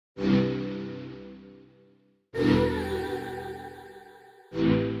Today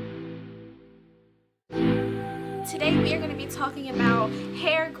we are going to be talking about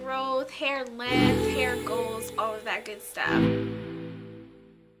hair growth, hair length, hair goals, all of that good stuff.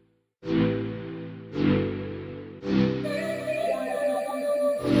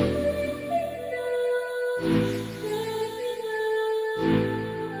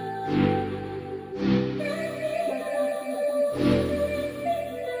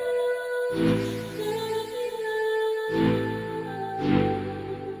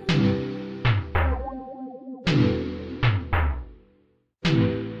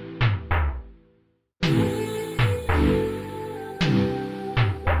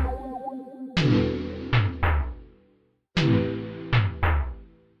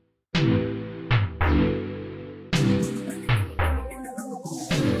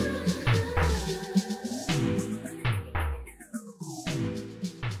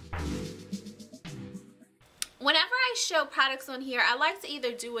 Whenever I show products on here, I like to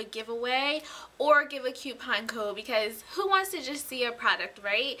either do a giveaway or give a coupon code, because who wants to just see a product,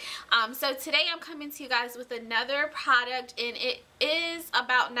 right? So today I'm coming to you guys with another product, and it is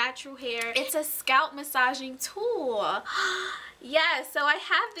about natural hair. It's a scalp massaging tool. Yeah, so I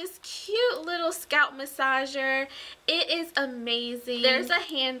have this cute little scalp massager. It is amazing. There's a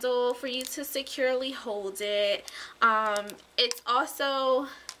handle for you to securely hold it. It's also...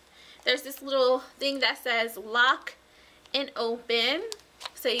 there's this little thing that says lock and open,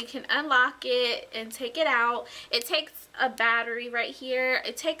 so you can unlock it and take it out. It takes a battery right here.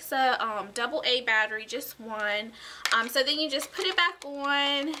 It takes a AA battery, just one. So then you just put it back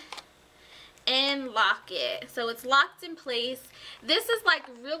on and lock it. So it's locked in place. This is like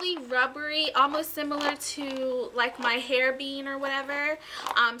really rubbery, almost similar to like my hair bean or whatever.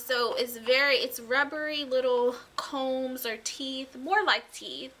 So it's rubbery little combs or teeth, more like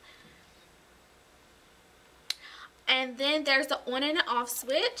teeth. And then there's the on and off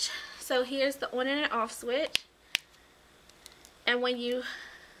switch. So here's the on and off switch. And when you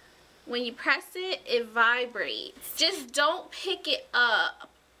press it, it vibrates. Just don't pick it up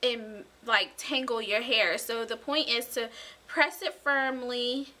and like tangle your hair. So the point is to press it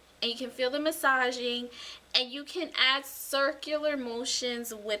firmly, and you can feel the massaging, and you can add circular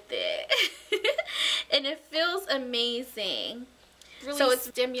motions with it. And it feels amazing. Really, so it's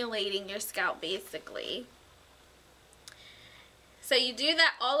stimulating your scalp basically. So you do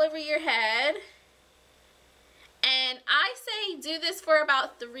that all over your head, and I say do this for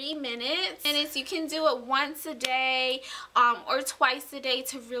about 3 minutes, and you can do it once a day or twice a day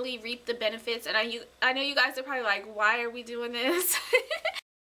to really reap the benefits. And I know you guys are probably like, why are we doing this?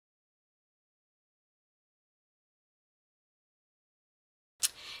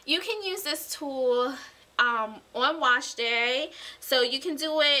 You can use this tool on wash day, so you can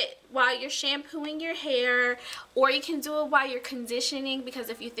do it while you're shampooing your hair, or you can do it while you're conditioning, because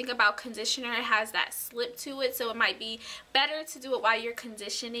if you think about conditioner, it has that slip to it, so it might be better to do it while you're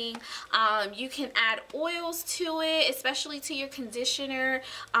conditioning. You can add oils to it, especially to your conditioner,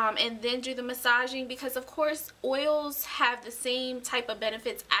 and then do the massaging, because of course oils have the same type of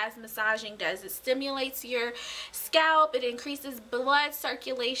benefits as massaging does. It stimulates your scalp, it increases blood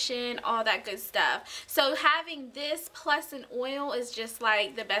circulation, all that good stuff. So having this plus an oil is just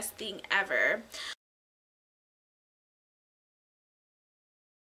like the best thing ever.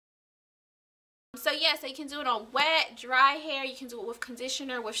 So yeah, so you can do it on wet, dry hair. You can do it with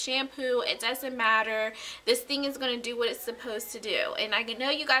conditioner, with shampoo. It doesn't matter. This thing is going to do what it's supposed to do. And I know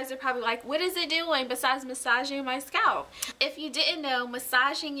you guys are probably like, what is it doing besides massaging my scalp? If you didn't know,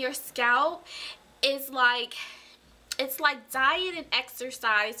 massaging your scalp is like... it's like diet and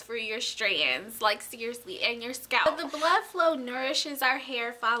exercise for your strands, like seriously, and your scalp. But the blood flow nourishes our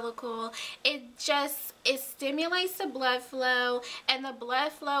hair follicle. It stimulates the blood flow, and the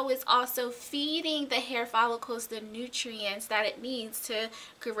blood flow is also feeding the hair follicles the nutrients that it needs to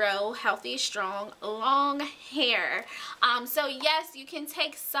grow healthy, strong, long hair. So yes, you can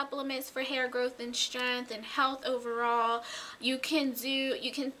take supplements for hair growth and strength and health overall. You can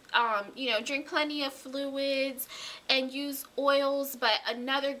you know, drink plenty of fluids and use oils, but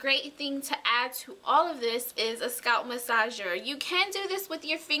another great thing to add to all of this is a scalp massager. You can do this with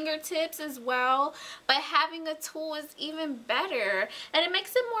your fingertips as well, but having a tool is even better, and it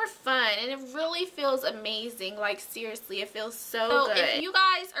makes it more fun, and it really feels amazing. Like seriously, it feels so good. If you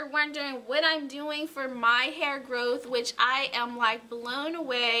guys are wondering what I'm doing for my hair growth, which I am like blown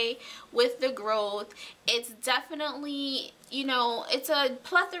away with the growth, it's definitely you know, it's a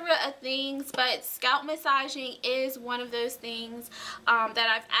plethora of things, but scalp massaging is one of those things that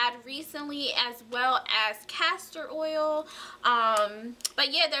I've added recently, as well as castor oil.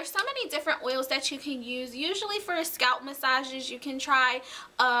 But yeah, there's so many different oils that you can use. Usually for scalp massages, you can try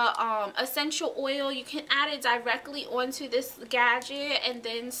essential oil. You can add it directly onto this gadget and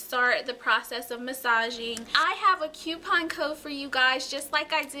then start the process of massaging. I have a coupon code for you guys, just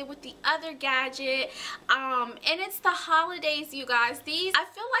like I did with the other gadget, and it's the holidays, you guys. I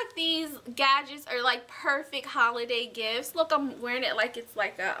feel like these gadgets are like perfect holiday gifts. Look, I'm wearing it like it's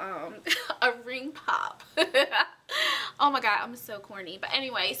like a a ring pop. Oh my god, I'm so corny. But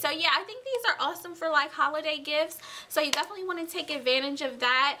anyway, so yeah, I think these are awesome for like holiday gifts, so you definitely want to take advantage of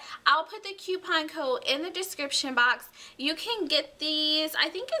that. I'll put the coupon code in the description box. You can get these, I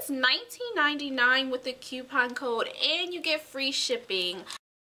think it's $19.99 with the coupon code, and you get free shipping.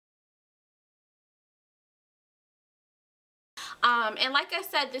 And like I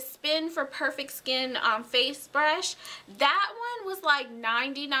said, the Spin for Perfect Skin face brush, that one was like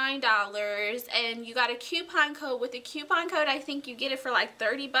 $99, and you got a coupon code. With the coupon code, I think you get it for like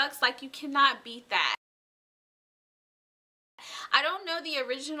 30 bucks. Like, you cannot beat that. I don't know the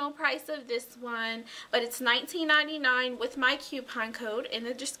original price of this one, but it's $19.99 with my coupon code in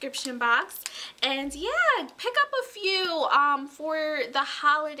the description box. And yeah, pick up a few for the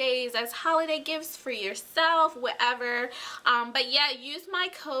holidays as holiday gifts for yourself, whatever. But yeah, use my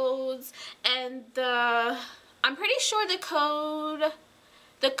codes, and I'm pretty sure the code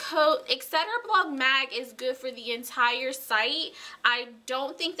Blog Mag is good for the entire site. I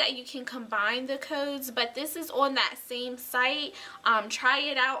don't think that you can combine the codes, but this is on that same site. Try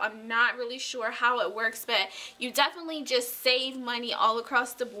it out. I'm not really sure how it works, but you definitely just save money all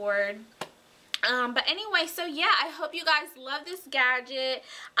across the board. But anyway, so yeah, I hope you guys love this gadget.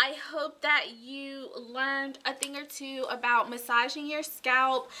 I hope that you learned a thing or two about massaging your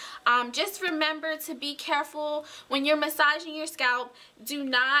scalp. Just remember to be careful when you're massaging your scalp. Do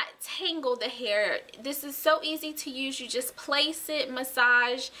not tangle the hair. This is so easy to use. You just place it,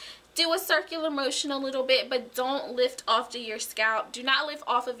 massage, do a circular motion a little bit, but don't lift off of your scalp. Do not lift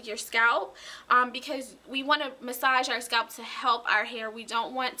off of your scalp because we want to massage our scalp to help our hair. We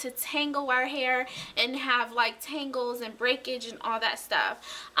don't want to tangle our hair and have like tangles and breakage and all that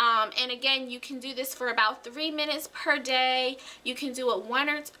stuff. And again, you can do this for about 3 minutes per day. You can do it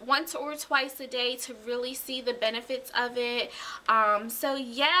once or twice a day to really see the benefits of it. So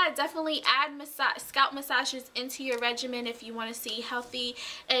yeah, definitely add scalp massages into your regimen if you want to see healthy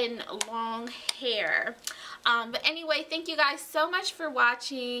and long hair. But anyway, thank you guys so much for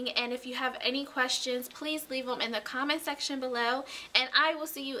watching, and if you have any questions, please leave them in the comment section below, and I will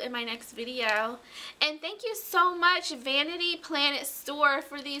see you in my next video. And thank you so much, Vanity Planet Store,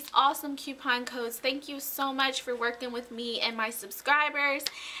 for these awesome coupon codes. Thank you so much for working with me and my subscribers.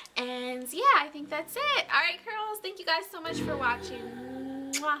 And yeah, I think that's it. Alright, curls, thank you guys so much for watching.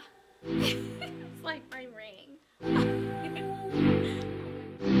 Mwah. It's like my ring.